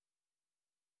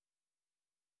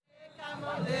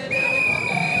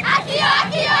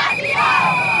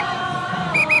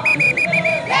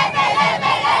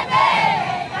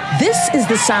This is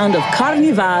the sound of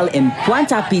Carnival in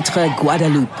Pointe-à-Pitre,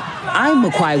 Guadeloupe. I'm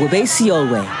Mukwae Wabei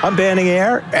Siyolwe. I'm Banning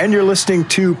Air, and you're listening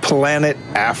to Planet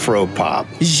Afropop.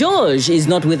 Georges is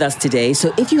not with us today,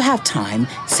 so if you have time,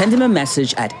 send him a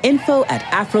message at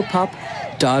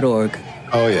info@afropop.org.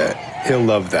 Oh, yeah. He'll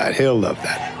love that.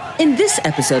 In this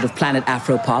episode of Planet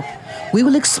Afropop, we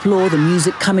will explore the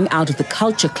music coming out of the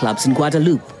culture clubs in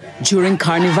Guadeloupe during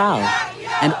Carnival,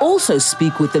 and also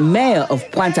speak with the mayor of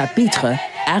Pointe-à-Pitre,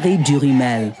 Harry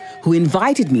Durimel, who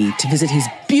invited me to visit his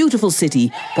beautiful city,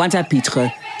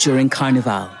 Pointe-à-Pitre, during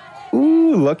Carnival.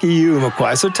 Ooh, lucky you,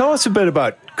 Mukwae. So tell us a bit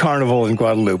about Carnival in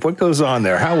Guadeloupe. What goes on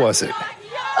there? How was it?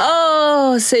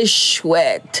 Oh, c'est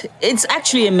chouette. It's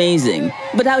actually amazing.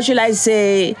 But how shall I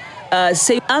say?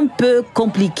 C'est un peu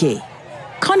compliqué.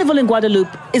 Carnival in Guadeloupe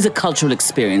is a cultural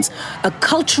experience, a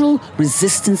cultural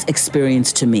resistance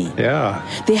experience to me. Yeah.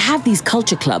 They have these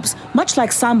culture clubs, much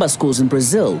like samba schools in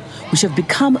Brazil, which have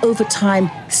become over time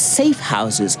safe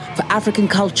houses for African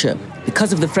culture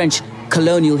because of the French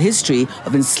colonial history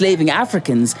of enslaving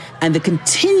Africans and the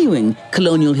continuing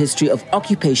colonial history of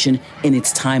occupation in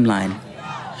its timeline.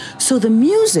 So the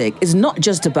music is not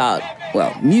just about,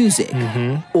 music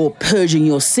or purging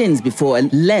your sins before a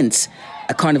Lent,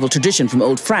 a carnival tradition from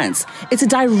old France. It's a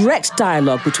direct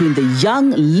dialogue between the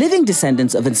young living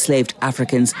descendants of enslaved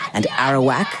Africans and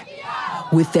Arawak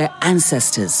with their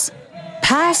ancestors,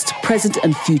 past, present,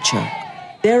 and future.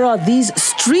 There are these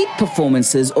street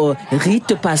performances or rites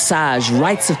de passage,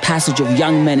 rites of passage of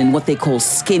young men in what they call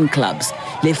skin clubs,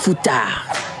 les foutards,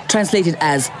 translated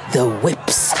as the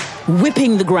whips,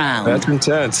 whipping the ground. That's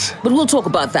intense. But we'll talk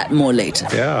about that more later.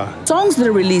 Yeah. Songs that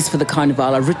are released for the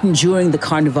Carnival are written during the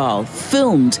Carnival,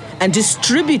 filmed and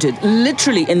distributed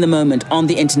literally in the moment on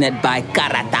the internet by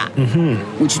Karata,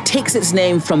 which takes its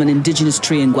name from an indigenous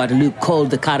tree in Guadeloupe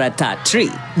called the Karata tree.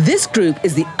 This group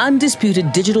is the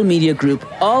undisputed digital media group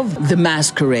of the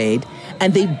masquerade,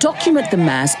 and they document the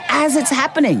mass as it's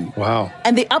happening. Wow.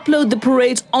 And they upload the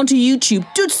parades onto YouTube,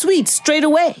 tout de suite, straight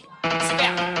away.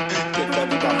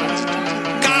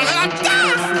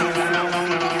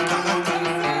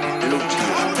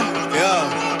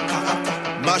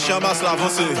 Machin masse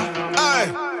l'avancée. Hey,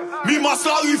 mi masse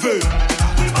l'arrivée.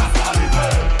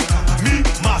 Mi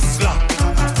masse la.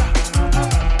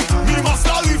 Mi masse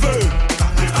l'arrivée.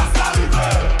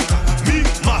 Mi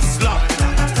masse la.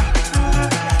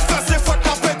 Fais ses fois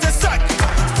la pète est sec.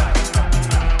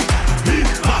 Mi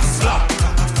masse la.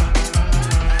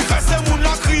 Fais ses mouns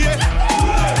la crier.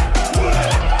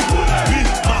 Mi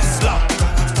masse la.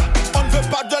 On ne veut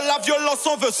pas de la violence,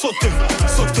 on veut sauter.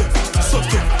 Sauter,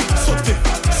 sauter, sauter.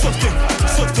 Sauter, sauter,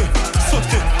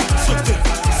 sauter, sauter, sauter,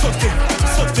 sauter,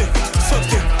 sauter,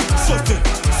 sauter, sauter,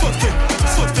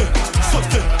 sauter,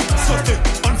 sauter, sauter.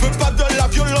 On ne veut pas de la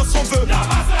violence, on veut.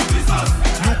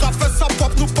 Nous qu'a fait ça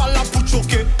pour nous pas là pour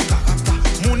choquer.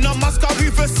 Mon masque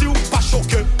arrive si ou pas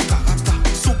choqué.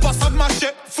 Sous passage marché,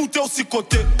 foutez aussi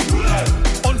côté.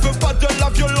 On ne veut pas de la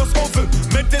violence, on veut.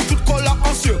 Mettez toute cola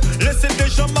en cieux. Laissez des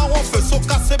gens marrons feu, so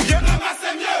cassez bien.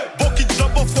 Beaucoup de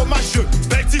jambes au fromageux.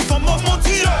 Mon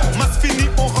Dieu, masse fini,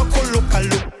 on rentre au local.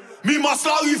 Mi masse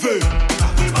l'arrivée.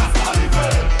 Mi masse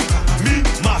l'arrivée. Mi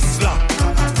masse la.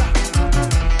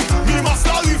 Mi masse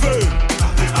l'arrivée.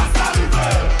 Mi masse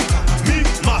l'arrivée. Mi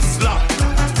masse la.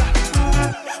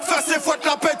 Fais ses fouettes,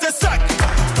 la pète est sec.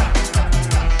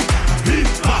 Mi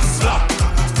masse la.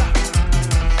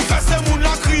 Fais ses mouns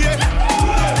la crier.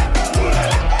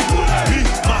 Mi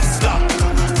masse la.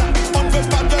 On ne veut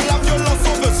pas de la violence,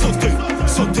 on veut sauter,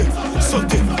 sauter,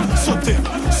 sauter. Sauter,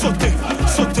 sauter, sauter,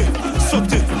 sauter,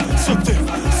 sauter,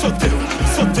 sauter, sauter,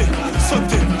 sauter,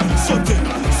 sauter,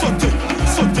 sauter,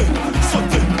 sauter,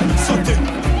 sauter, sauter.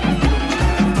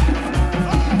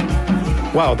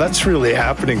 Wow, that's really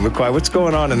happening, Mukwae. What's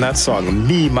going on in that song?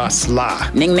 Mi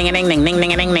masla. Ning ning ning ning ning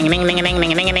ning ning ning ning ning ning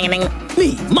ning ning ning ning.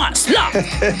 Mi masla.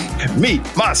 Mi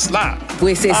masla.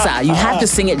 Oui, c'est ça. You have to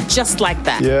sing it just like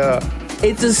that. Yeah.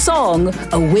 It's a song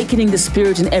awakening the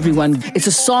spirit in everyone. It's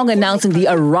a song announcing the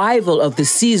arrival of the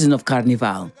season of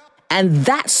Carnival. And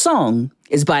that song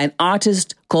is by an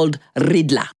artist called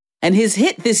Ridla. And his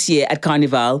hit this year at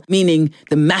Carnival, meaning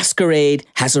the masquerade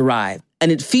has arrived.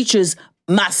 And it features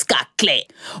Mascacle.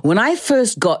 When I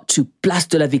first got to Place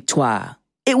de la Victoire,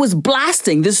 it was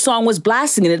blasting. This song was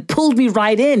blasting and it pulled me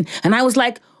right in. And I was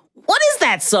like, what is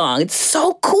that song? It's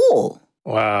so cool.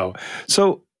 Wow.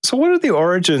 So what are the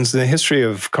origins and the history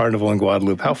of Carnival in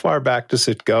Guadeloupe? How far back does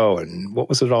it go? And what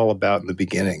was it all about in the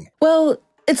beginning? Well,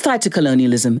 It's tied to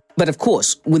colonialism. But of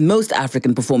course, with most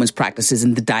African performance practices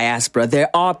in the diaspora, there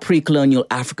are pre-colonial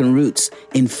African roots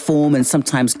in form and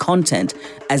sometimes content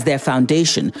as their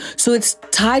foundation. So it's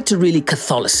tied to really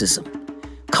Catholicism.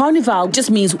 Carnival just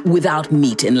means without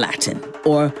meat in Latin,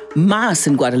 or Mass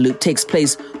in Guadeloupe takes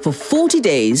place for 40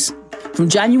 days from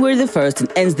January the 1st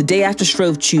and ends the day after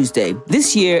Shrove Tuesday,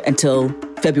 this year until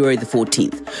February the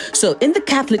 14th. So in the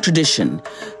Catholic tradition,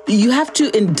 you have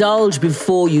to indulge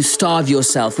before you starve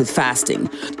yourself with fasting.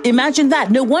 Imagine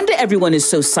that. No wonder everyone is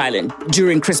so silent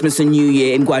during Christmas and New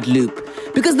Year in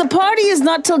Guadeloupe, because the party is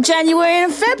not till January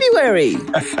and February.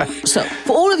 So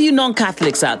for all of you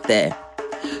non-Catholics out there,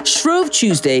 Shrove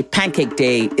Tuesday, Pancake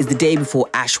Day, is the day before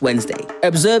Ash Wednesday,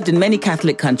 observed in many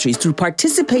Catholic countries through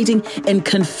participating in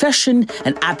confession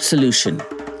and absolution.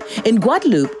 In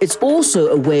Guadeloupe, it's also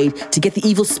a way to get the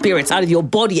evil spirits out of your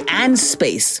body and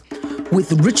space,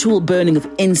 with ritual burning of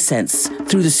incense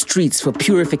through the streets for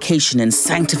purification and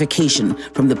sanctification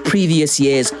from the previous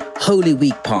year's Holy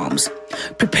Week palms,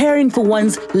 preparing for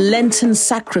one's Lenten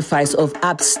sacrifice of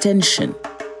abstention.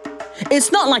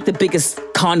 It's not like the biggest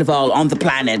carnival on the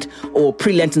planet or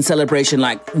pre-Lenten celebration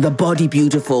like the Body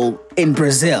Beautiful in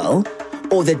Brazil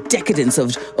or the decadence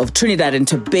of Trinidad and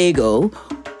Tobago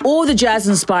or the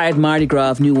jazz-inspired Mardi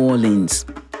Gras of New Orleans,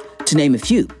 to name a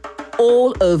few,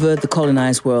 all over the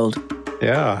colonized world.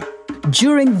 Yeah.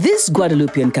 During this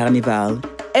Guadeloupean Carnival,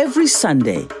 every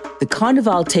Sunday, the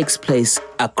Carnival takes place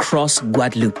across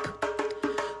Guadeloupe.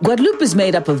 Guadeloupe is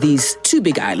made up of these two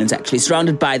big islands, actually,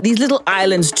 surrounded by these little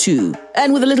islands too,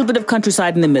 and with a little bit of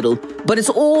countryside in the middle, but it's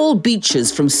all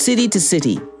beaches from city to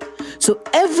city. So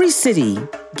every city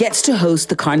gets to host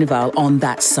the Carnival on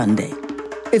that Sunday.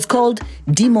 It's called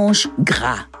Dimanche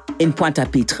Gras in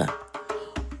Pointe-à-Pitre.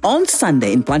 On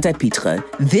Sunday in Pointe-à-Pitre,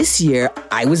 this year,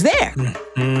 I was there.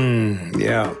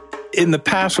 Yeah. In the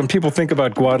past, when people think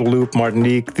about Guadeloupe,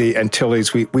 Martinique, the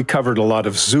Antilles, we covered a lot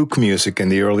of zouk music in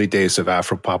the early days of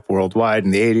Afropop worldwide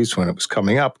in the 80s when it was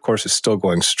coming up. Of course, it's still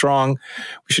going strong.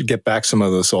 We should get back some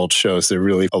of those old shows. They're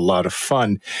really a lot of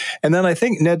fun. And then I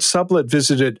think Ned Sublett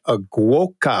visited a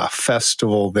Gwoka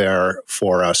festival there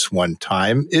for us one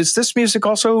time. Is this music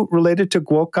also related to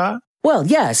Gwoka? Well,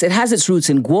 yes, it has its roots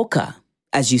in Gwoka,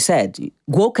 as you said.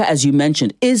 Gwoka, as you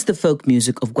mentioned, is the folk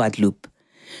music of Guadeloupe.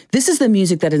 This is the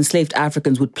music that enslaved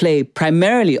Africans would play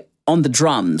primarily on the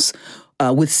drums,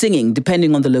 with singing,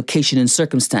 depending on the location and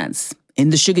circumstance,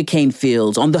 in the sugarcane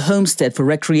fields, on the homestead for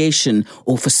recreation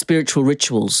or for spiritual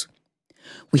rituals.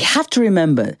 We have to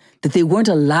remember that they weren't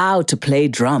allowed to play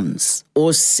drums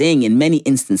or sing in many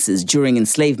instances during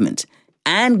enslavement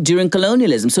and during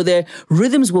colonialism, so their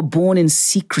rhythms were born in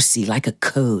secrecy like a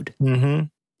code. Mm-hmm.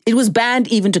 It was banned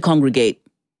even to congregate.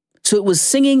 So it was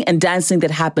singing and dancing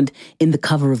that happened in the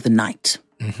cover of the night.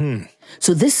 Mm-hmm.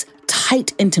 So this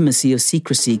tight intimacy of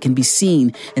secrecy can be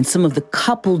seen in some of the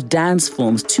coupled dance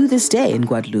forms to this day in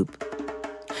Guadeloupe.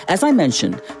 As I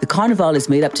mentioned, the Carnival is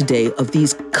made up today of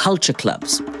these culture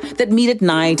clubs that meet at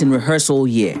night and rehearse all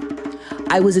year.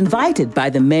 I was invited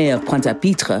by the mayor of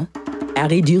Pointe-à-Pitre,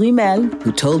 Harry Durimel,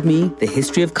 who told me the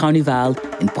history of Carnival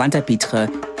in Pointe-à-Pitre,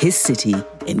 his city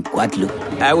in Guadeloupe.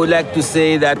 I would like to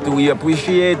say that we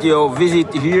appreciate your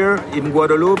visit here in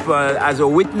Guadeloupe as a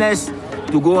witness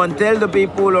to go and tell the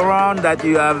people around that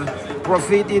you have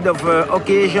profited of the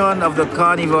occasion of the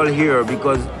Carnival here,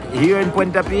 because here in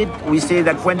Pointe-à-Pitre, we say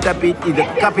that Pointe-à-Pitre is the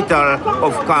capital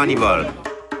of Carnival.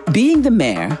 Being the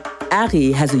mayor,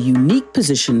 Harry has a unique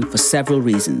position for several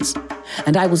reasons.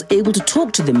 And I was able to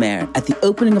talk to the mayor at the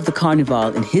opening of the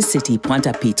Carnival in his city,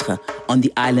 Pointe-à-Pitre, on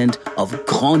the island of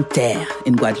Grande Terre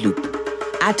in Guadeloupe,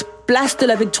 at Place de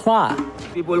la Victoire.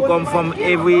 People come from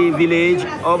every village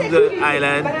of the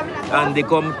island and they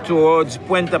come towards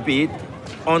Pointe-à-Pitre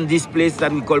on this place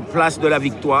that we call Place de la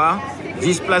Victoire.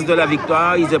 This Place de la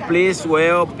Victoire is a place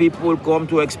where people come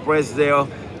to express their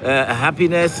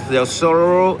happiness, their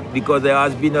sorrow, because there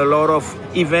has been a lot of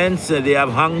events. They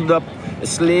have hung up a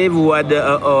slave who had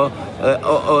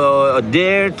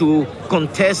dared to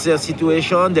contest their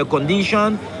situation, their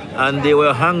condition, and they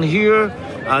were hung here.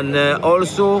 And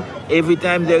also, every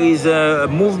time there is a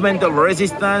movement of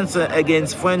resistance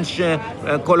against French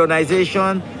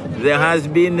colonization, there has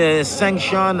been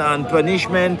sanction and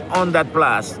punishment on that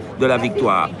Place de la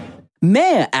Victoire.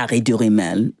 Mayor Harry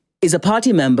Durimel is a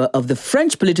party member of the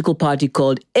French political party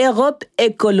called Europe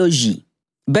Écologie,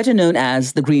 better known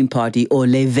as the Green Party or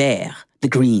Les Verts, the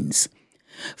Greens.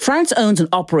 France owns and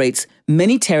operates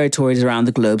many territories around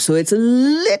the globe, so it's a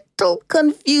little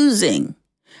confusing.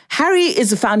 Harry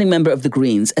is a founding member of the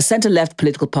Greens, a centre-left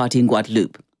political party in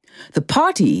Guadeloupe. The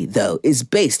party, though, is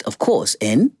based, of course,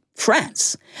 in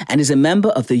France, and is a member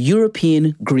of the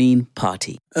European Green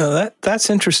Party. That's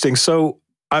interesting. So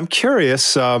I'm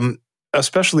curious,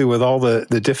 especially with all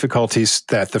the difficulties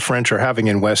that the French are having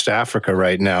in West Africa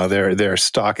right now, their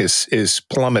stock is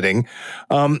plummeting.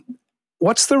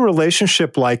 What's the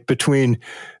relationship like between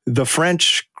the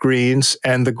French Greens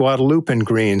and the Guadeloupean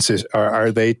Greens?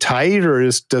 Are they tight, or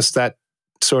does that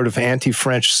sort of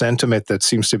anti-French sentiment that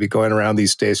seems to be going around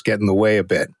these days get in the way a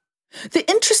bit? The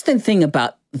interesting thing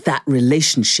about that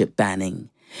relationship, Banning,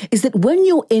 is that when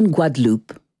you're in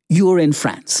Guadeloupe, you're in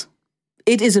France.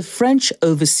 It is a French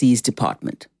overseas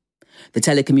department. The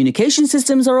telecommunication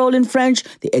systems are all in French,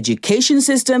 the education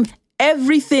system,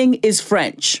 everything is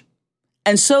French.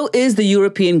 And so is the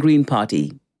European Green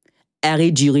Party.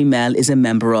 Harry Durimel is a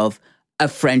member of a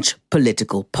French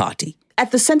political party.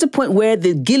 At the center point where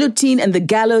the guillotine and the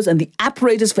gallows and the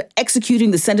apparatus for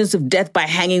executing the sentence of death by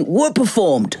hanging were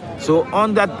performed. So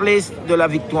on that place de la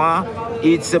Victoire,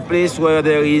 it's a place where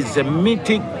there is a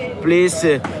mythic place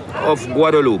of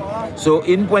Guadeloupe. So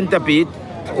in Pointe-à-Pitre,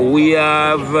 we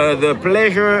have the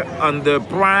pleasure and the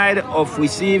pride of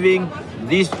receiving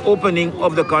this opening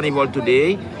of the Carnival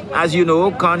today. As you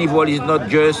know, Carnival is not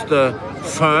just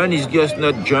fun, it's just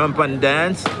not jump and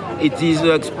dance. It is an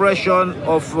expression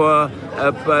of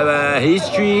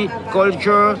history,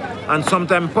 culture, and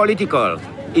sometimes political.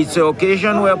 It's an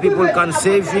occasion where people can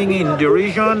say things in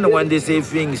derision, when they say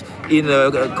things in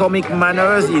comic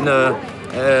manners, in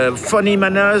funny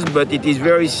manners, but it is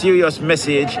very serious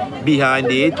message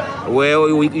behind it, where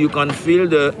you can feel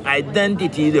the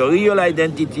identity, the real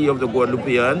identity of the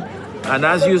Guadeloupean. And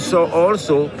as you saw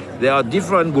also, there are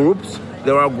different groups.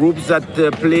 There are groups that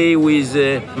play with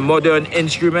modern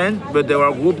instruments, but there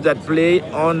are groups that play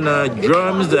on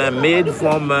drums made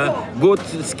from goat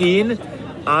skin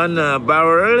and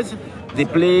barrels. They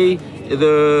play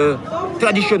the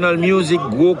traditional music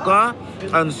Gwoka,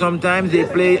 and sometimes they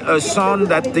play a song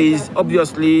that is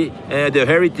obviously the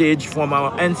heritage from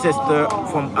our ancestor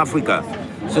from Africa.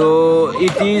 So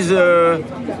it is a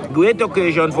great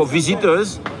occasion for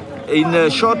visitors in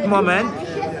a short moment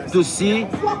to see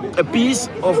a piece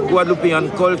of Guadeloupean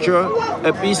culture,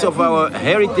 a piece of our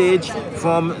heritage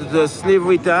from the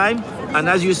slavery time. And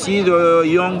as you see, the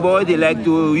young boy, they like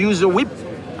to use a whip.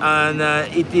 And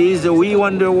we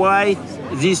wonder why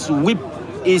this whip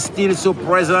is still so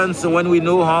present when we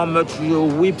know how much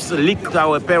whips licked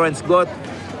our parents got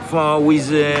with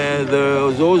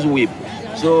those whips.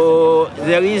 So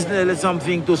there is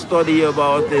something to study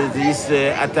about this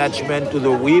attachment to the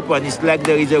whip, and it's like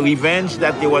there is a revenge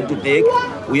that they want to take.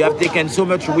 We have taken so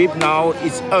much whip now,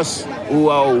 it's us who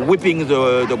are whipping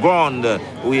the ground.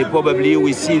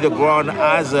 We see the ground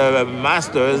as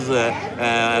master's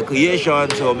creation,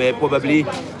 so probably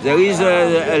there is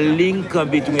a link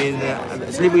between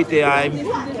slavery time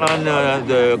and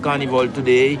the Carnival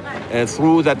today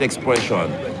through that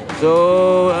expression.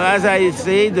 So, as I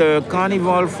say, the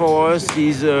Carnival for us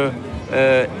is an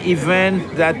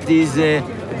event that is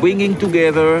bringing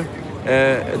together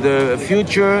the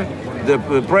future,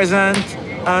 the present,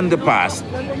 and the past.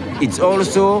 It's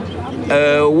also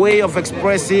a way of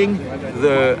expressing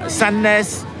the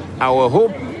sadness, our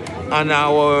hope, and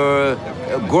our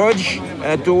grudge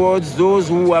towards those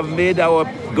who have made our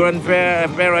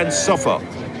grandparents suffer.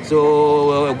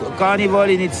 So, Carnival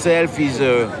in itself is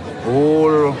a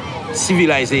whole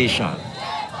civilization.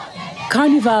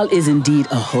 Carnival is indeed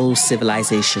a whole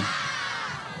civilization.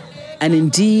 And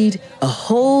indeed, a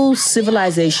whole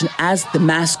civilization as the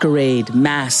masquerade,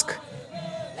 mask,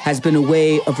 has been a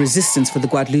way of resistance for the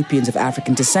Guadeloupeans of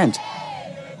African descent.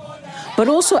 But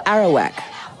also Arawak,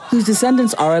 whose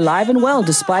descendants are alive and well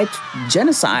despite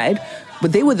genocide,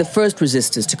 but they were the first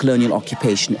resistors to colonial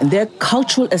occupation, and their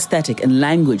cultural aesthetic and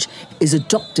language is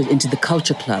adopted into the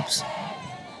culture clubs.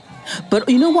 But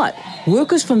you know what?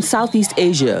 Workers from Southeast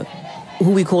Asia,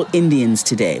 who we call Indians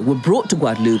today, were brought to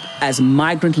Guadeloupe as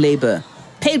migrant labor,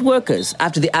 paid workers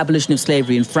after the abolition of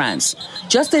slavery in France,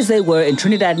 just as they were in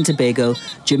Trinidad and Tobago,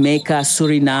 Jamaica,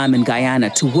 Suriname, and Guyana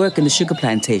to work in the sugar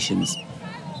plantations.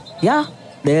 Yeah,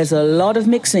 there's a lot of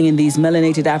mixing in these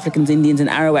melanated Africans, Indians, and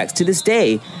Arawaks to this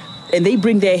day, and they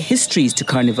bring their histories to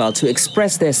Carnival to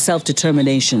express their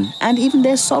self-determination and even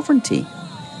their sovereignty.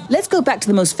 Let's go back to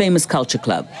the most famous culture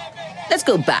club. Let's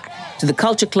go back to the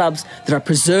culture clubs that are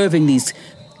preserving these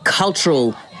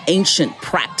cultural, ancient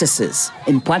practices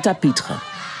in Pointe-à-Pitre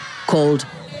called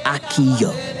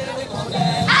Akio.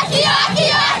 Akio,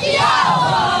 Akio, Akio!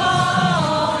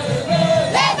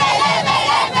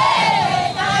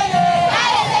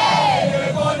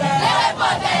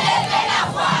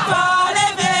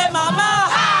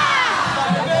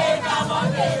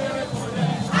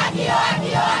 Akio,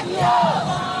 Akio, Akio!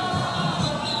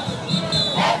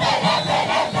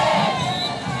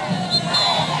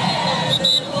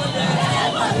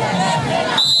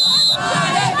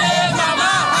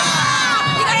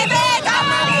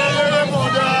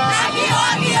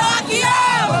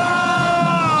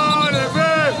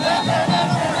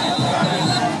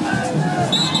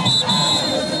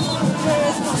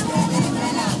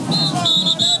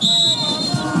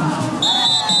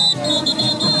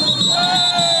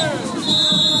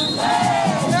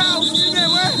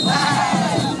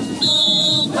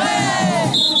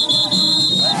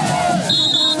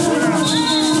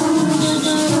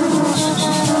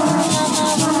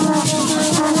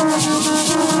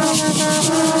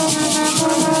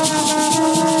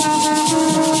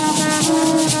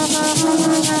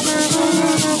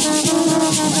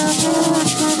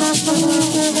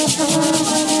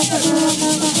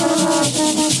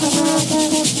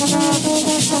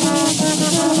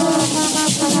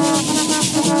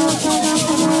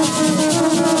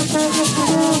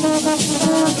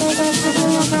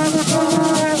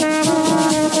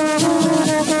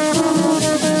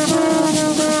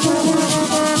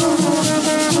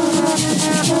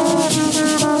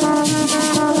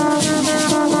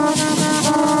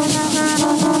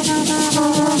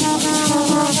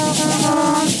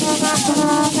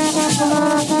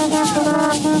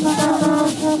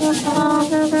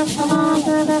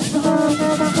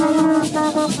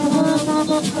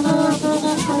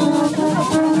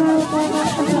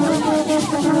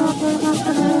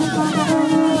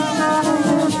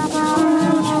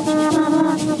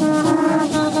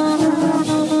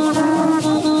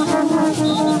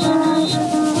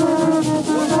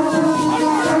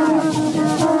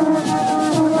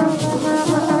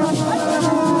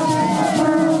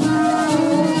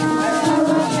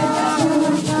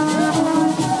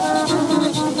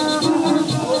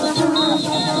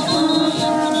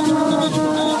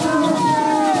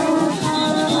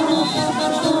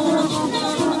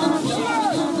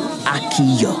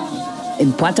 Akio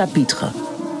in Pointe-à-Pitre.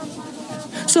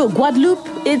 So Guadeloupe,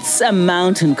 it's a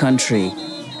mountain country.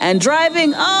 And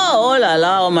driving, oh la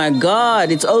la, oh my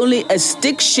God, it's only a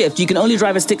stick shift. You can only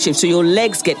drive a stick shift, so your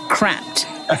legs get cramped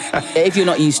if you're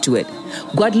not used to it.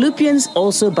 Guadeloupeans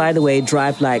also, by the way,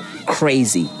 drive like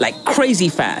crazy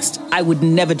fast. I would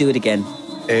never do it again.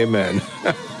 Amen.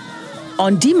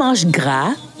 On Dimanche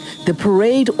Gras, the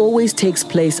parade always takes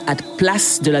place at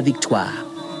Place de la Victoire.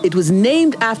 It was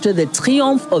named after the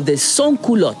triomphe of the sans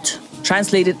culotte,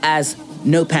 translated as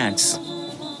no pants.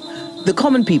 The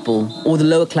common people, or the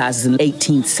lower classes in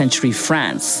 18th century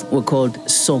France, were called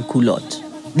sans culottes.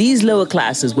 These lower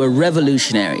classes were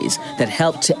revolutionaries that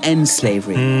helped to end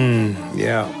slavery.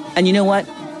 Yeah. And you know what?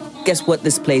 Guess what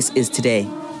this place is today?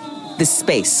 This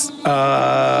space.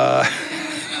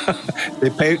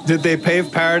 Did they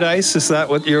pave paradise? Is that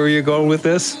what you're going with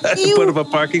this? Put up a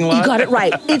parking lot? You got it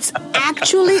right. It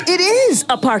is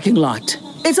a parking lot.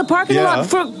 It's a parking lot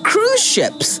for cruise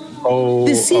ships.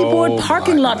 The seaboard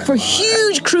parking lot for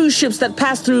huge cruise ships that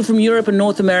pass through from Europe and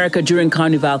North America during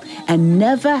Carnival and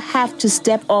never have to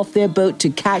step off their boat to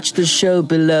catch the show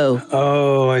below.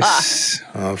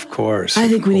 Of course. I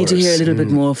think we need to hear a little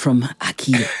bit more from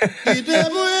Akio.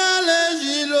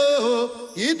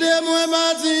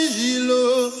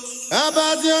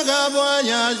 Appartient qu'à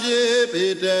voyager,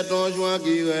 peut-être en juin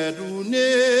qui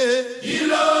retourner.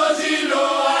 Gilo, aïe,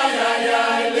 aïe,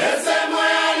 aïe, laissez-moi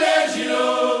aller,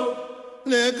 Gilo.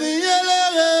 Les criers, les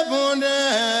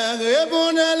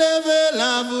répondez, levez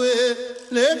la bouée.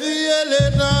 Les criers,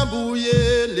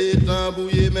 les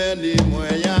tambouillés, mais les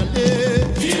moyens aller.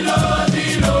 Gilo,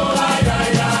 aïe,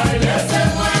 aïe, aïe,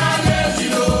 laissez-moi aller,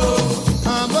 Gilo.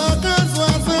 En bas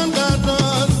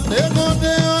 74, les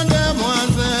compteurs.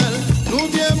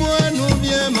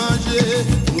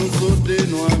 Nous sauter,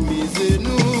 nous amuser,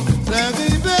 nous. La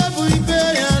rive pour y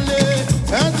aller.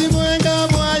 Quand tu vois qu'à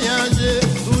voyager,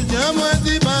 tout bien moi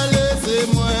t'y parler, c'est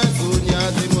moi. Sonia,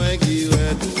 dis-moi qui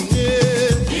retourner.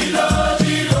 Gilo,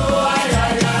 aïe,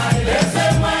 aïe, aïe,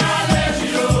 laissez-moi aller,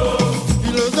 Gilo.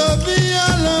 Philosophie à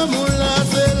l'amour, là,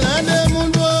 c'est l'un des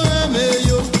mondes pour aimer,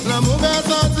 yo. L'amour a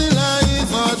sorti là, il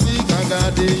sorti, quand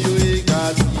gardé, yo, et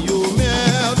gardé, yo,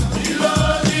 merde. Gilo,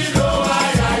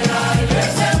 aïe, aïe, aïe,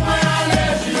 laissez-moi.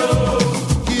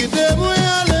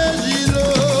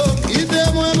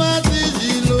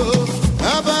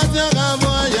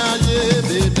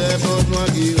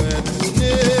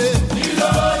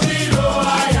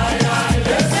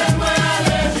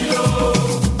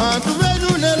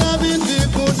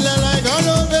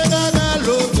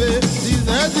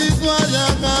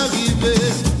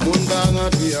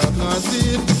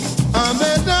 En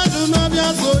mettant tout ma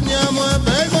bien Sonia, moi,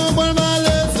 fait comprendre ma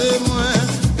laisser moi.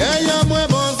 Qu'il y a moins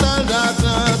bon soldat,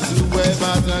 tout ouais,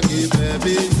 pas qui fait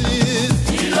bêtise.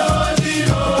 Gilo,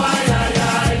 aïe, aïe,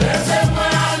 aïe, laissez-moi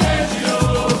aller, Gilo.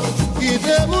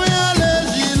 Quittez-moi aller,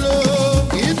 Gilo.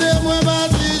 Quittez-moi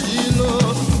partir, Gilo.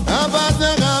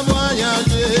 Appartient qu'à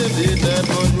voyager, peut-être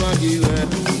mon joie qui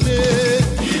retourner.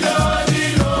 Gilo,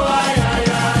 aïe, aïe,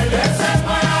 aïe,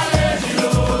 laissez-moi aller,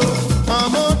 Gilo. En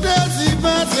montant si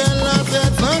pas la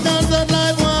tête, 57 là,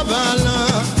 il voit ballon.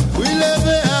 Oui,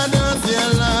 levé à dans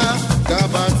ciel là.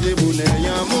 Capacité pour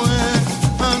n'ayant moins.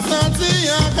 En senti,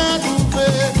 y'a qu'à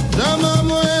trouver. Jamais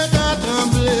moins qu'à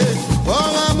trembler. Pour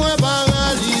à moins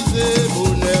paralysé.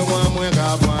 Pour n'ayant moins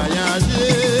qu'à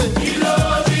voyager. Gilo,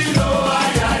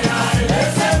 aïe, aïe, aïe.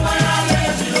 Laissez-moi aller,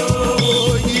 Gilo.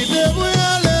 Quittez-moi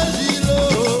aller, Gilo.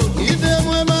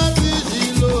 Quittez-moi partir,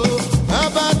 Gilo. À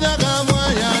partir qu'à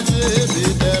voyager.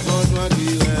 Peut-être en joie qui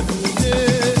retourner.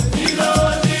 Gilo,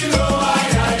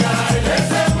 aïe, aïe, aïe.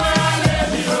 Laissez-moi aller,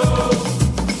 Gilo.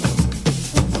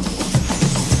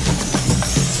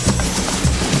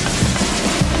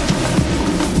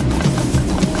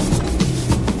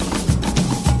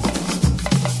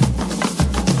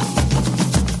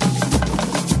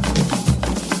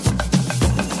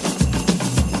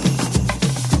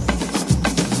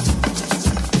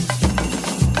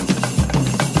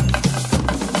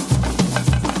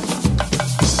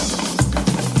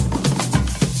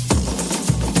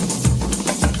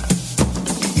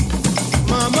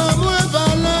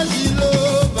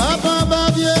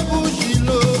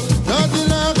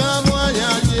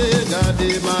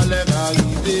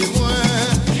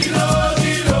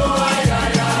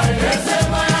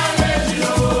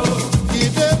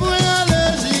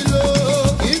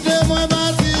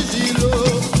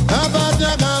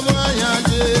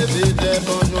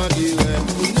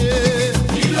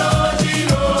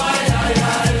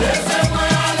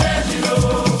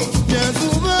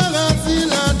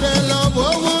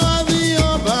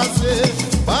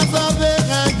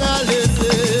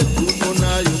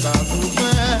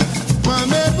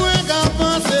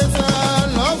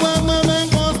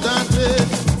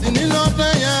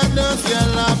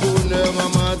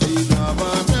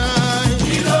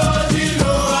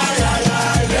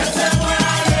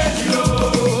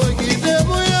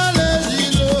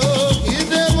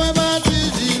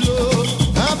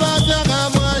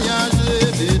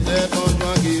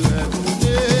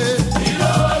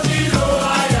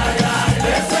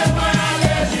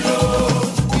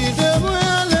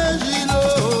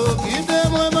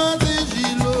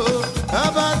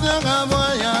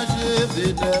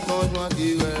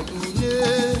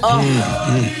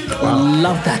 Wow.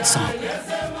 Love that song.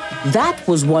 That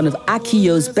was one of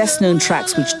Akiyo's best-known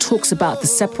tracks, which talks about the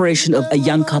separation of a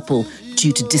young couple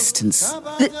due to distance.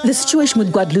 The situation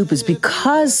with Guadeloupe is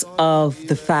because of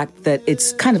the fact that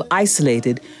it's kind of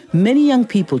isolated. Many young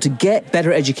people, to get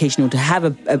better education or to have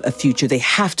a future, they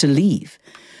have to leave.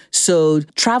 So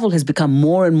travel has become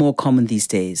more and more common these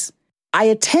days. I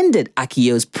attended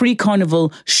Akiyo's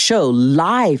pre-carnival show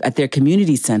live at their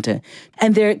community center,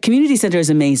 and their community center is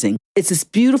amazing. It's this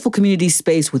beautiful community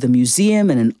space with a museum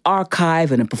and an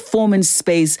archive and a performance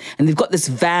space, and they've got this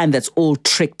van that's all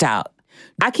tricked out.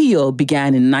 Akiyo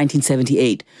began in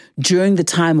 1978 during the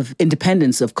time of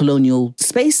independence of colonial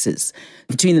spaces.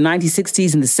 Between the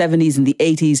 1960s and the 70s and the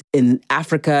 80s in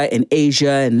Africa, in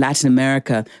Asia, and Latin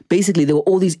America, basically there were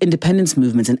all these independence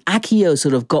movements, and Akiyo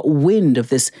sort of got wind of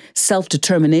this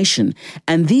self-determination.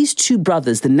 And these two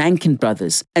brothers, the Nankin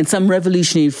brothers, and some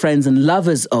revolutionary friends and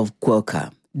lovers of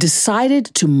Gwoka, decided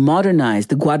to modernize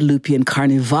the Guadeloupean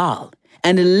Carnival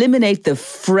and eliminate the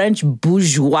French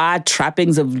bourgeois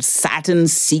trappings of satin,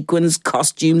 sequins,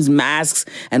 costumes, masks,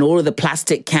 and all of the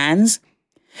plastic cans.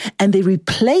 And they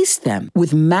replaced them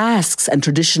with masks and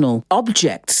traditional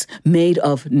objects made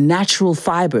of natural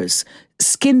fibers,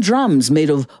 skin drums made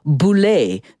of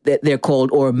boulet, that they're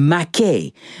called, or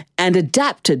maquet, and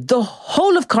adapted the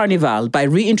whole of Carnival by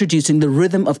reintroducing the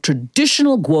rhythm of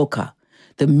traditional Gwoka,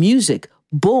 the music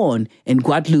born in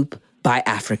Guadeloupe by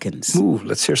Africans. Ooh,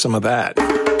 let's hear some of that.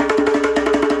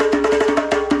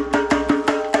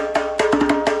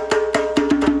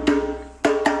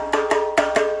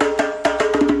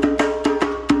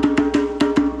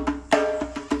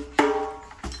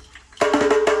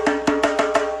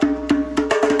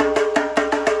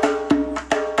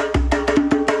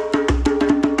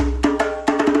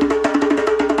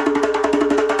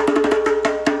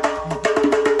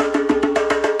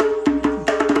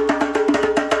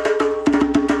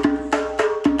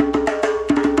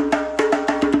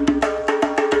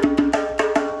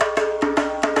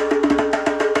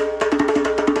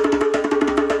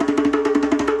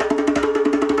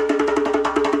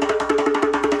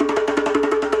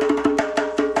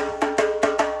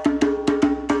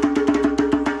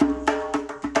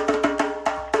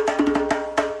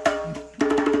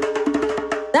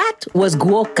 Was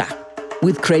Gwoka,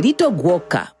 with Credito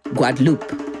Gwoka,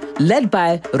 Guadeloupe, led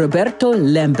by Roberto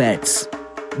Lemberts,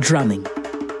 drumming.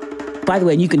 By the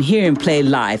way, you can hear him play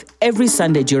live every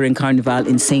Sunday during Carnival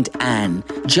in St. Anne,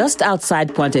 just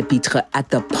outside Pointe-à-Pitre at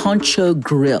the Poncho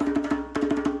Grill.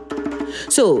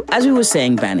 So, as we were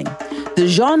saying, Banning, the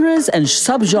genres and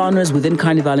subgenres within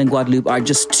Carnival in Guadeloupe are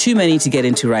just too many to get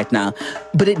into right now,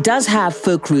 but it does have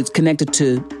folk roots connected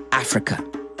to Africa.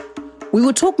 We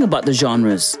were talking about the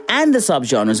genres and the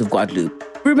subgenres of Guadeloupe.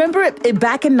 Remember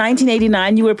back in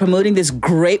 1989, we were promoting this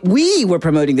great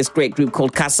group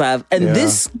called Kassav, and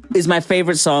this is my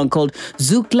favorite song called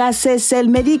Zouk la c'est le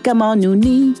médicament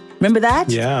nouni. Remember that?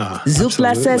 Yeah, Zouk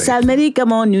la c'est le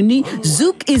médicament nouni.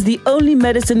 Zouk is the only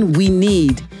medicine we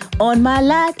need. On my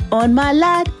lad, on my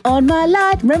lad, on my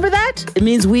lad. Remember that? It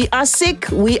means we are sick,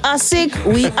 we are sick,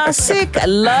 we are sick. I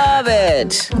love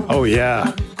it. Oh,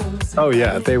 yeah. Oh,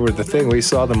 yeah, they were the thing. We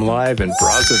saw them live in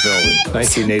Brazzaville in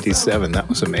 1987. That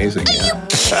was amazing. Yeah.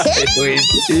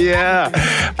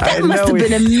 That must have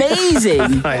been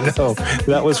amazing. I know.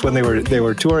 That was when they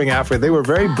were touring Africa. They were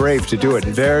very brave to do it.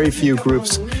 Very few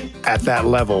groups at that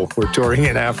level were touring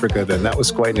in Africa then. That was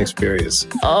quite an experience.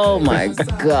 Oh, my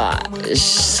gosh.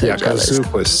 So yeah, because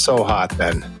Zouk was so hot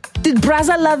then. Did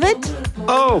Brazza love it?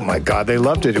 Oh, my God, they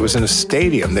loved it. It was in a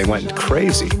stadium. They went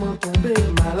crazy.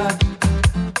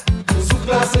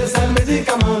 C'est le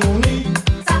médicament nouni.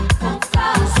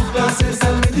 Souffle,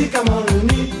 c'est le médicament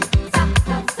nouni.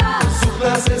 Souffle,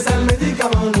 c'est le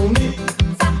médicament nouni.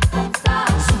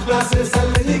 Souffle, c'est le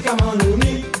médicament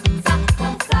nouni.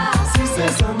 Si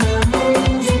c'est ça même on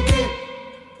musique,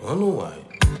 on nous voit.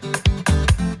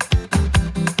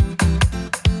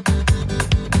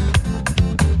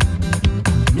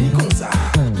 Mi comme ça,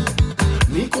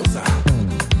 mi comme ça,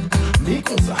 mi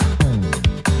comme ça,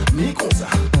 mi comme ça.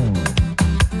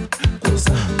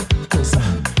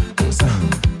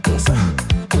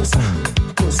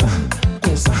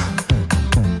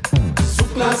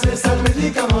 C'est le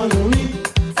médicament nouni.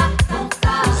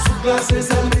 Souffle,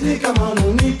 c'est le médicament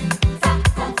nouni.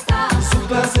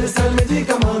 Souffle, c'est le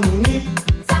médicament nouni.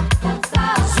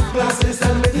 Souffle, c'est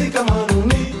le médicament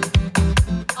nouni.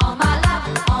 En malade,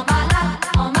 en malade,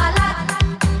 en malade.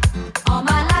 En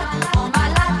malade, en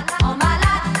malade, en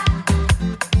malade.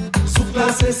 Souffle,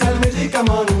 c'est le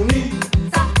médicament nouni.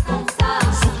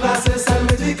 Souffle, c'est le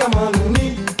médicament nouni.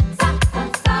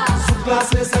 Souffle,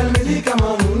 c'est le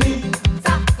médicament nouni.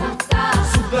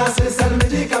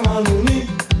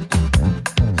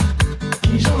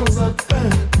 autres fait,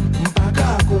 m'pas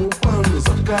qu'à comprendre, nous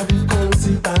autres qu'à vivre comme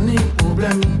si t'as ni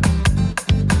problème.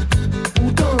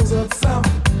 Pourtant, nous autres savent,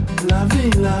 la vie,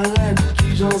 la reine,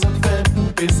 qui j'en autres fait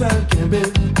pour payer ça, qu'un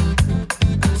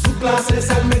sous-classé,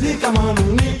 c'est le médicament,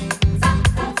 nous ni.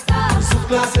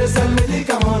 Sous-classé, c'est le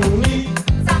médicament, nous ni.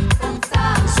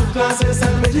 Sous-classé,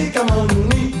 c'est le médicament, nous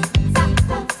ni.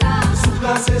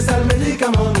 Sous-classé, c'est le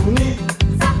médicament, nous ni.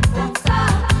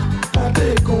 Pas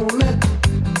te connaître,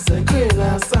 c'est que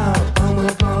là, ça, pas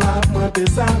moins plan là, moi, t'es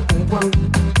ça, comprendre.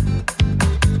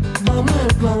 Pas moins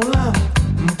plan là,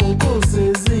 m'poko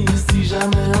saisir, si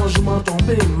jamais un jour m'en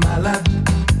tombe malade.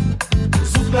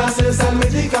 Sous-classé, c'est le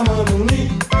médicament, nous ni.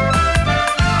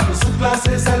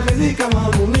 Sous-classé, c'est le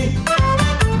médicament, nous ni.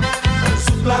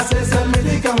 Sous-classé, c'est le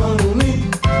médicament, nous ni.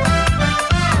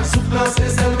 Sous-classé,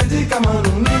 c'est le médicament,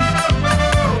 nous ni.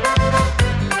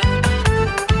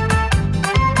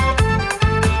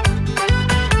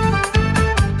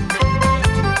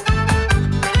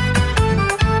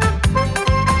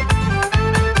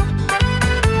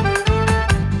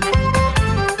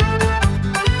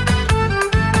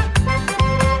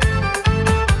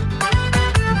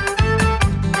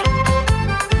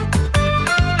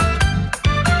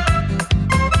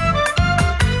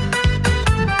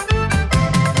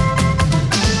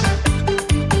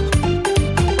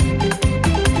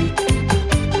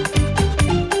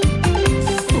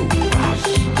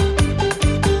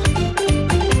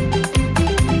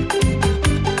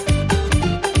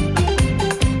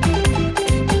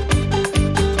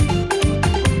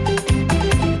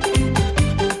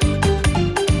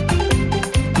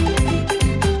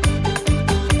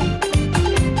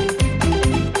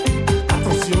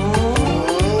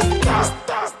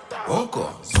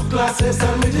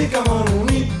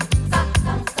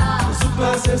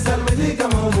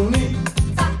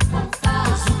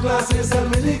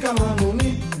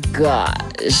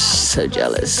 Gosh, so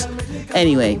jealous.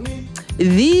 Anyway,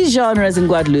 these genres in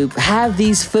Guadeloupe have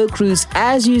these folk roots,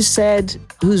 as you said,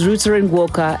 whose roots are in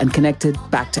Gwoka and connected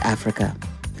back to Africa.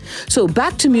 So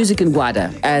back to music in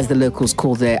Guada, as the locals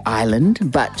call their island.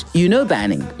 But you know,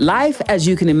 Banning, life, as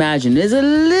you can imagine, is a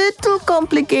little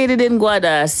complicated in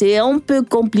Guada. C'est un peu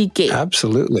compliqué.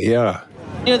 Absolutely, yeah.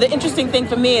 You know, the interesting thing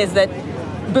for me is that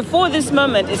before this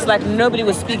moment, it's like nobody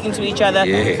was speaking to each other.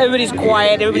 Yeah. Everybody's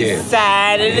quiet, everybody's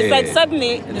sad. And it's like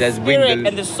suddenly the spirit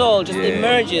and the soul just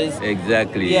emerges.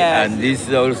 Exactly. Yes. And this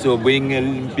also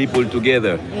brings people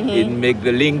together. Mm-hmm. It makes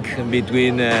the link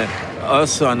between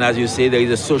us, and as you say, there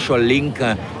is a social link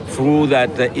through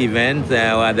that event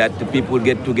that the people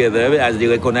get together as they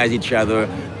recognize each other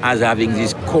as having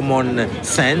this common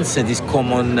sense and this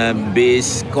common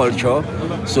base culture.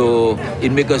 So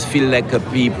it makes us feel like a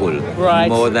people, right,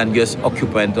 more than just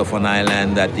occupant of an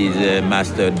island that is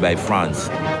mastered by France.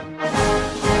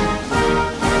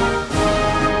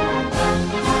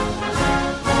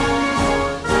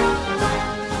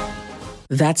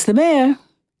 That's the mayor,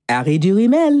 Harry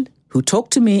Durimel, who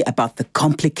talked to me about the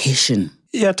complication.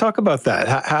 Yeah, talk about that.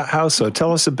 How so?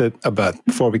 Tell us a bit about,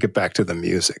 before we get back to the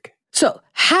music. So,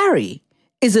 Harry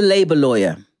is a labor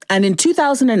lawyer, and in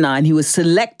 2009, he was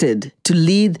selected to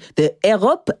lead the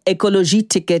Europe Ecologie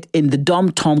ticket in the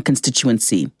Dom-Tom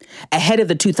constituency, ahead of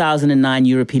the 2009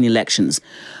 European elections.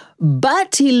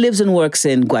 But he lives and works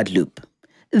in Guadeloupe.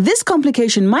 This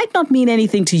complication might not mean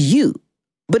anything to you,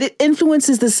 but it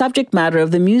influences the subject matter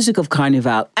of the music of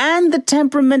Carnival and the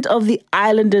temperament of the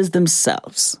islanders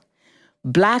themselves.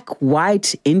 Black,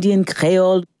 white, Indian,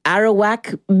 Creole,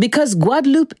 Arawak, because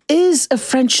Guadeloupe is a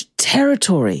French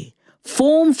territory,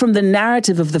 formed from the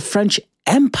narrative of the French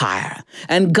Empire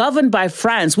and governed by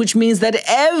France, which means that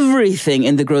everything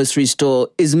in the grocery store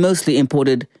is mostly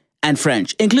imported and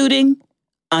French, including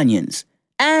onions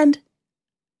and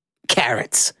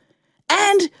carrots.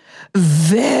 And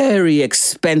very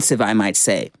expensive, I might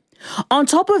say. On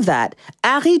top of that,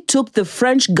 Harry took the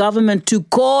French government to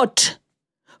court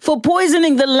for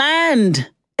poisoning the land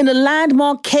in a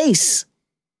landmark case.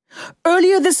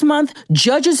 Earlier this month,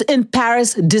 judges in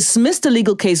Paris dismissed a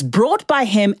legal case brought by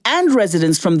him and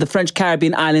residents from the French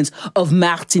Caribbean islands of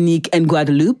Martinique and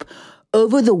Guadeloupe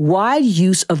over the wide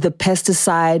use of the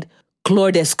pesticide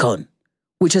chlordescone,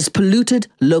 which has polluted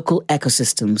local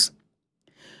ecosystems.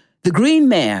 The Green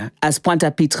Mayor, as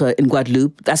Pointe-à-Pitre in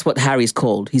Guadeloupe, that's what Harry's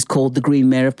called. He's called the Green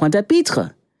Mayor of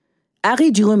Pointe-à-Pitre.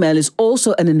 Harry Durimel is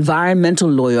also an environmental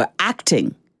lawyer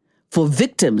acting for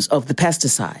victims of the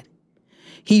pesticide.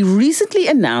 He recently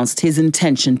announced his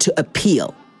intention to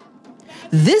appeal.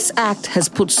 This act has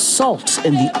put salt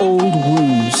in the old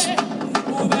wounds.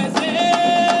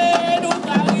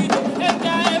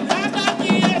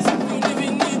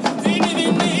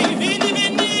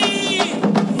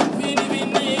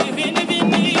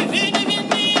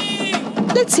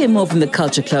 Let's hear more from the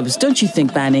culture clubs, don't you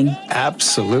think, Banning?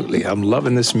 Absolutely. I'm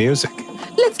loving this music.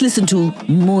 Let's listen to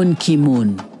Moon Ki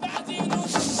Moon.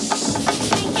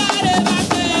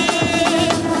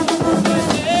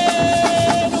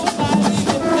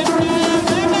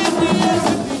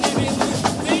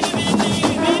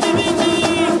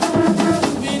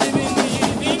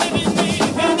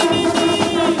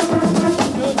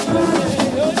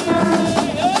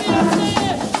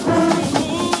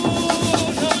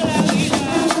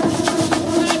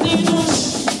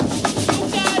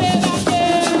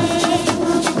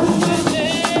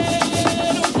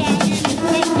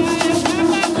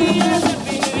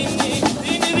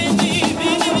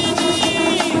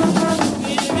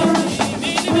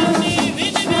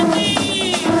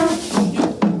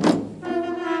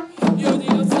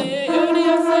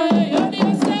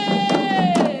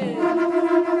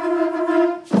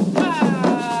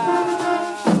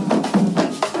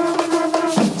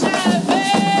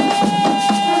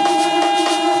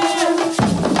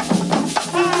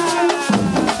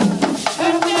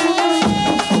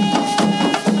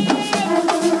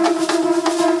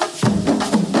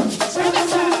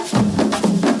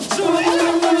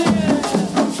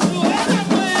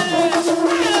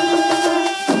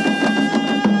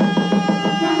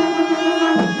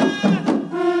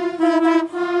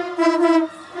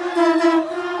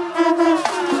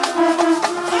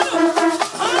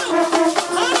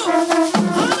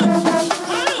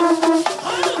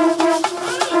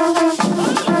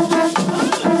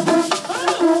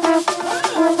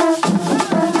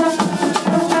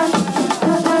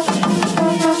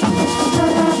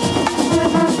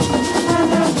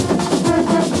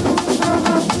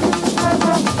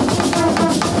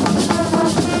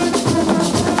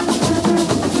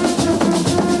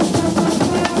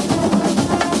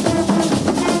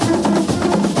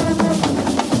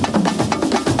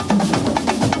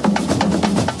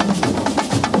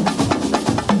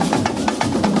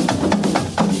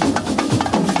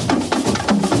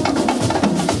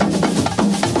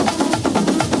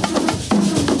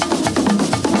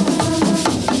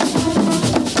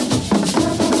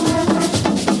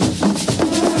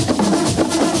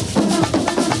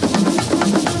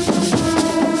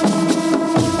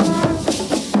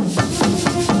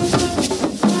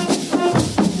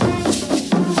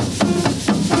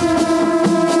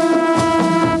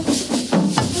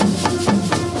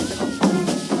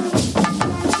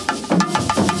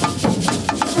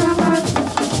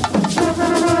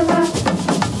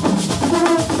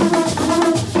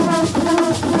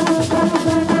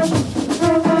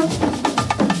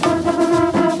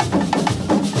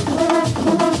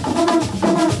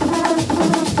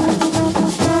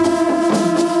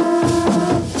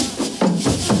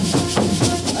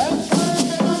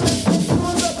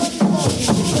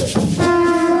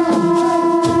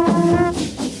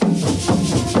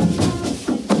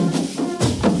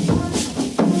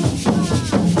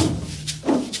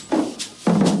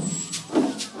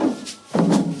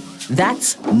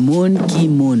 That's Moon Ki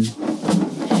Moon.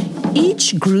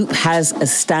 Each group has a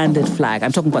standard flag.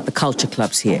 I'm talking about the culture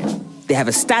clubs here. They have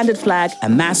a standard flag, a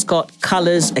mascot,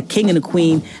 colors, a king and a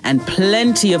queen, and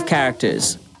plenty of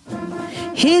characters.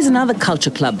 Here's another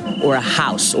culture club or a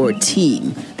house or a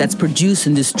team that's produced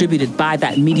and distributed by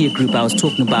that media group I was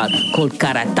talking about called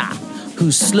Karata,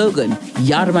 whose slogan,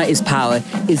 Yarma is Power,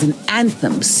 is an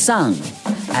anthem sung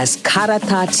as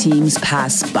Karata teams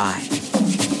pass by.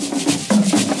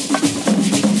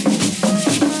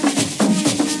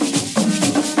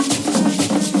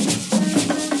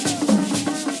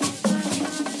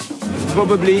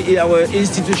 Probably our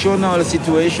institutional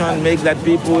situation makes that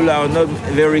people are not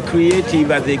very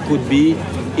creative as they could be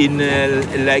in,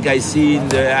 like I see in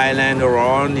the island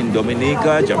around, in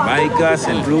Dominica, Jamaica,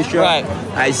 St. Lucia. Right.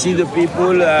 I see the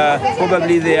people,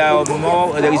 probably there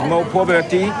is more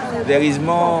poverty, there is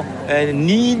more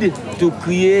need to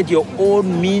create your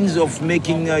own means of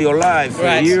making your life.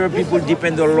 Right. Here people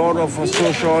depend a lot of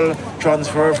social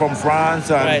transfer from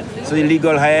France, and so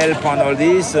legal help and all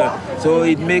this. So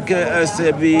it makes us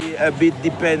be a bit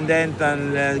dependent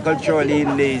and culturally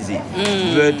lazy.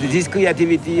 But this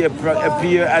creativity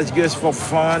appears as just for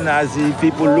fun, as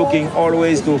people looking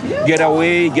always to get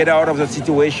away, get out of the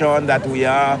situation that we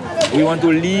are. We want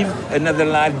to live another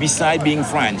life beside being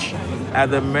French. As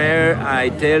the mayor, I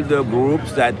tell the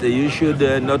groups that you should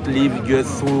not live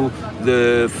just through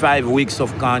the 5 weeks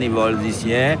of Carnival this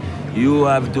year. You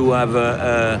have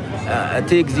to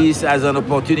take this as an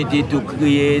opportunity to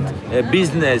create a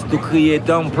business, to create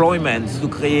employment, to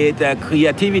create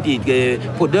creativity,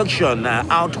 production,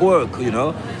 artwork,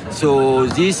 So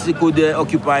this could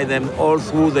occupy them all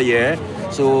through the year.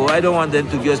 So I don't want them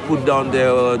to just put down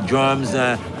their drums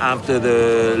after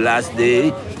the last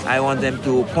day. I want them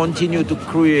to continue to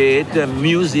create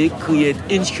music, create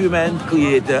instruments,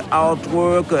 create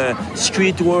artwork,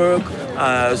 street work.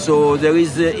 So there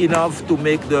is enough to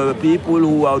make the people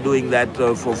who are doing that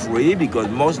for free, because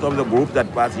most of the group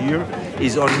that pass here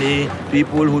is only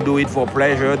people who do it for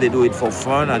pleasure, they do it for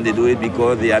fun, and they do it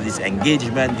because they have this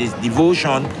engagement, this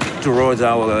devotion towards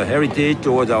our heritage,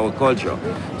 towards our culture.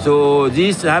 So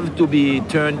this have to be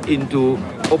turned into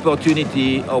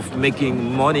opportunity of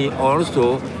making money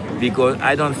also, because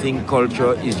I don't think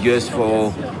culture is just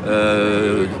for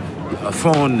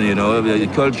fun, The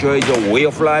culture is a way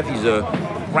of life, is a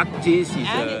practice.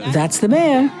 That's the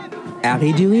mayor,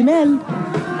 Harry Durimel.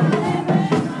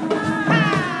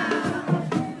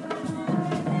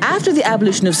 After the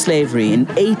abolition of slavery in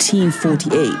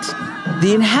 1848,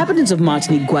 the inhabitants of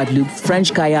Martinique, Guadeloupe,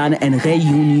 French Guyana, and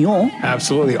Réunion...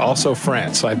 Absolutely, also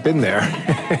France. I've been there.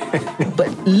 But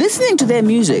listening to their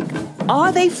music,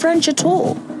 are they French at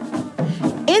all?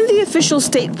 In the official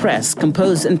state press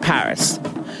composed in Paris,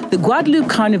 the Guadeloupe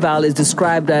Carnival is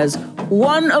described as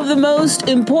one of the most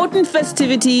important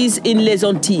festivities in Les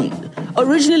Antilles.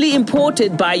 Originally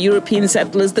imported by European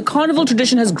settlers, the carnival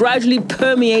tradition has gradually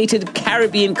permeated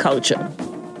Caribbean culture.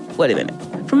 Wait a minute.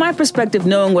 From my perspective,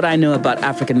 knowing what I know about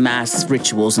African mass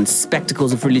rituals and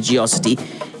spectacles of religiosity,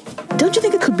 don't you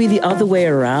think it could be the other way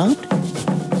around?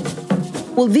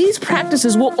 Well, these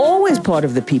practices were always part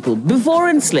of the people before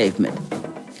enslavement.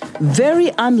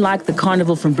 Very unlike the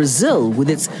carnival from Brazil, with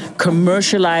its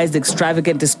commercialized,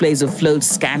 extravagant displays of floats,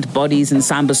 scant bodies, and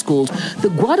samba schools, the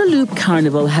Guadeloupe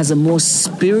Carnival has a more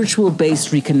spiritual-based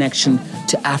reconnection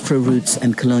to Afro roots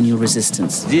and colonial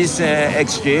resistance. This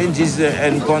exchange, this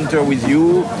encounter with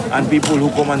you and people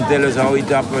who come and tell us how it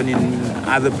happened in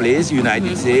other places,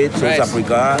 United States, South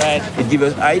Africa, it gives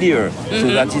us idea.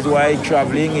 So that is why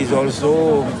traveling is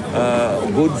also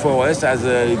good for us,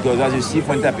 because as you see,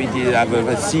 Pointe-à-Pitre, you have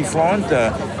a seafront.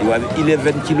 You have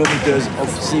 11 kilometers of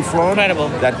seafront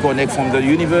that connect from the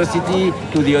university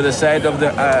to the other side of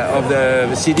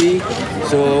the city.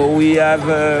 So we have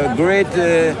a great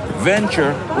venture.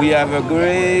 We have a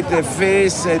great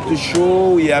face to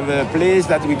show. We have a place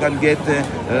that we can get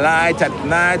light at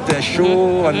night,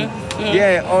 show, and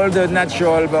all the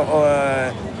natural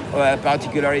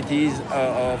particularities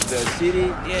of the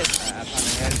city.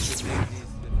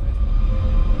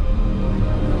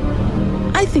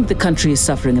 I think the country is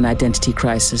suffering an identity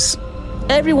crisis.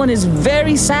 Everyone is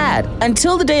very sad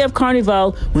until the day of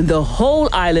Carnival, when the whole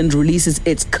island releases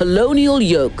its colonial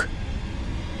yoke.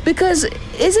 Because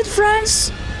is it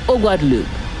France or Guadeloupe?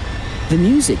 The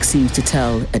music seems to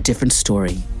tell a different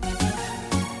story.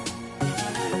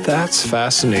 That's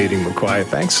fascinating, Mukwae.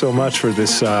 Thanks so much for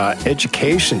this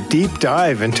education, deep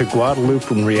dive into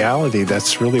Guadeloupean reality.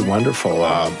 That's really wonderful.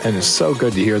 And it's so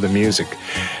good to hear the music.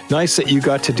 Nice that you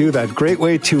got to do that. Great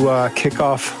way to kick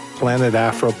off Planet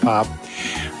Afropop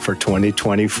for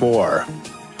 2024.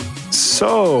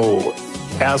 So,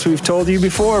 as we've told you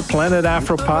before, Planet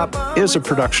Afropop is a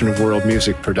production of World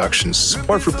Music Productions.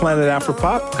 Support for Planet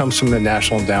Afropop comes from the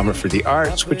National Endowment for the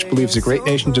Arts, which believes a great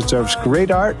nation deserves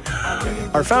great art.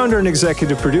 Our founder and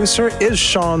executive producer is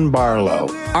Sean Barlow.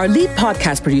 Our lead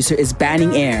podcast producer is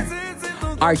Banning Air.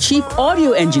 Our chief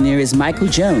audio engineer is Michael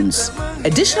Jones.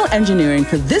 Additional engineering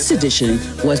for this edition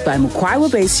was by Mukwae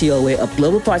Wabei Siyolwe of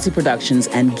Global Party Productions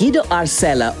and Guido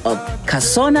Arcela of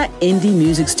Casona Indie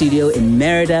Music Studio in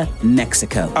Merida,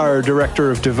 Mexico. Our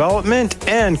director of development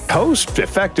and host,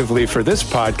 effectively, for this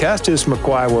podcast is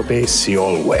Mukwae Wabei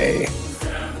Siyolwe.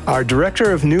 Our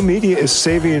director of new media is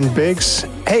Savian Biggs.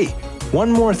 Hey,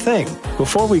 one more thing.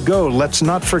 Before we go, let's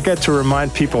not forget to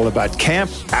remind people about Camp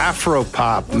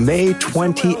Afropop, May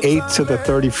 28th to the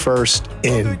 31st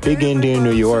in Big Indian,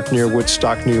 New York, near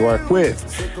Woodstock, New York,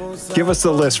 give us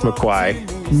the list, Mukwae.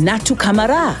 Natu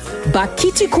Kamara,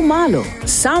 Bakiti Kumalo,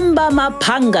 Samba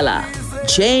Mapangala,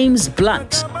 James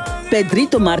Blunt,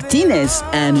 Pedrito Martinez,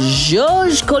 and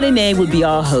Georges Collinet will be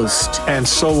our host. And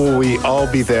so will we all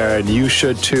be there, and you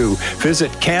should too. Visit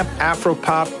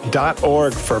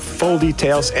campafropop.org for full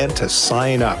details and to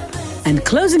sign up. And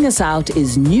closing us out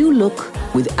is New Look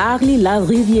with Arlie La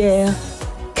Rivière,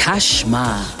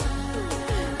 Kashmar.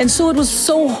 And so it was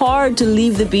so hard to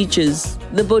leave the beaches,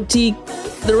 the boutique,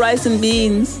 the rice and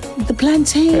beans, the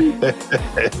plantain.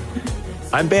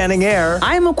 I'm Banning Air.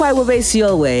 I'm Mukwae Wabei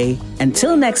Siyolwe.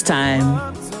 Until next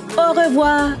time, Au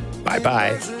revoir. Bye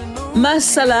bye.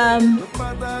 Masalam.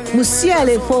 Moussi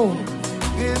Alefo.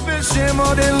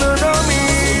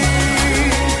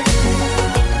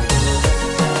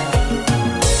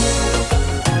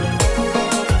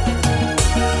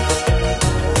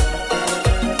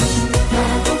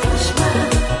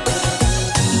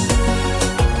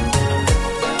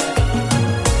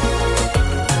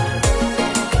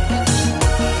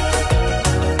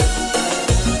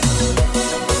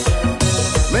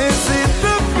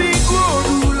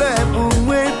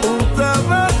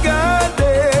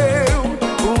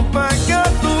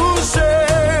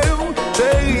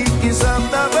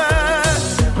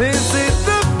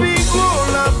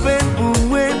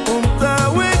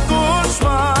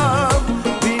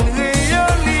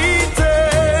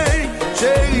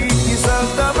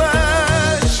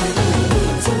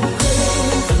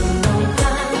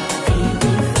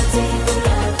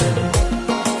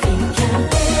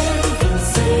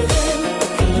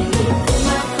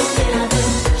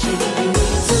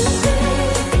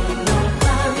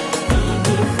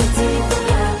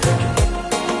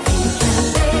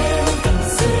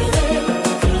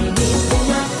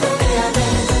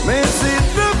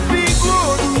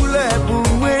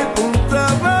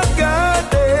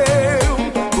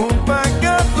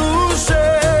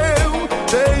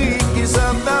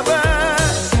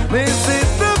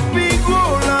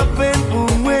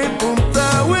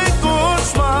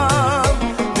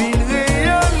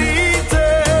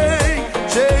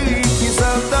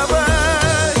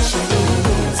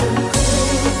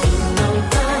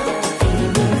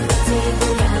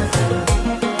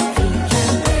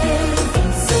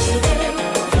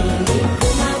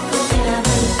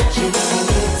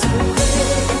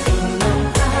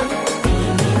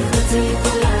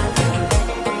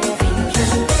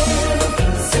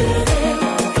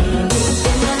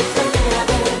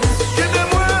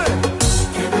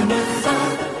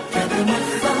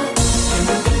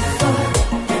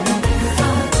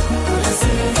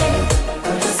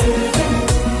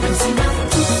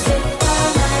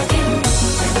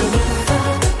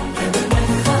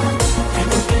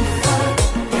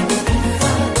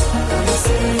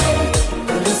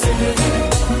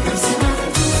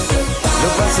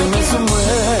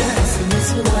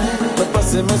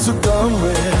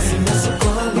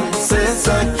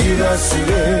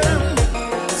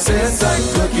 C'est ça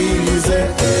qui disait.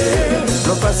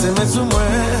 Non pas c'est mes sous moi.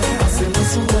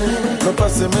 Non pas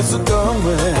c'est mes sous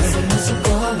comme.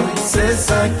 C'est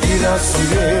ça qui l'a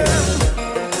suivi.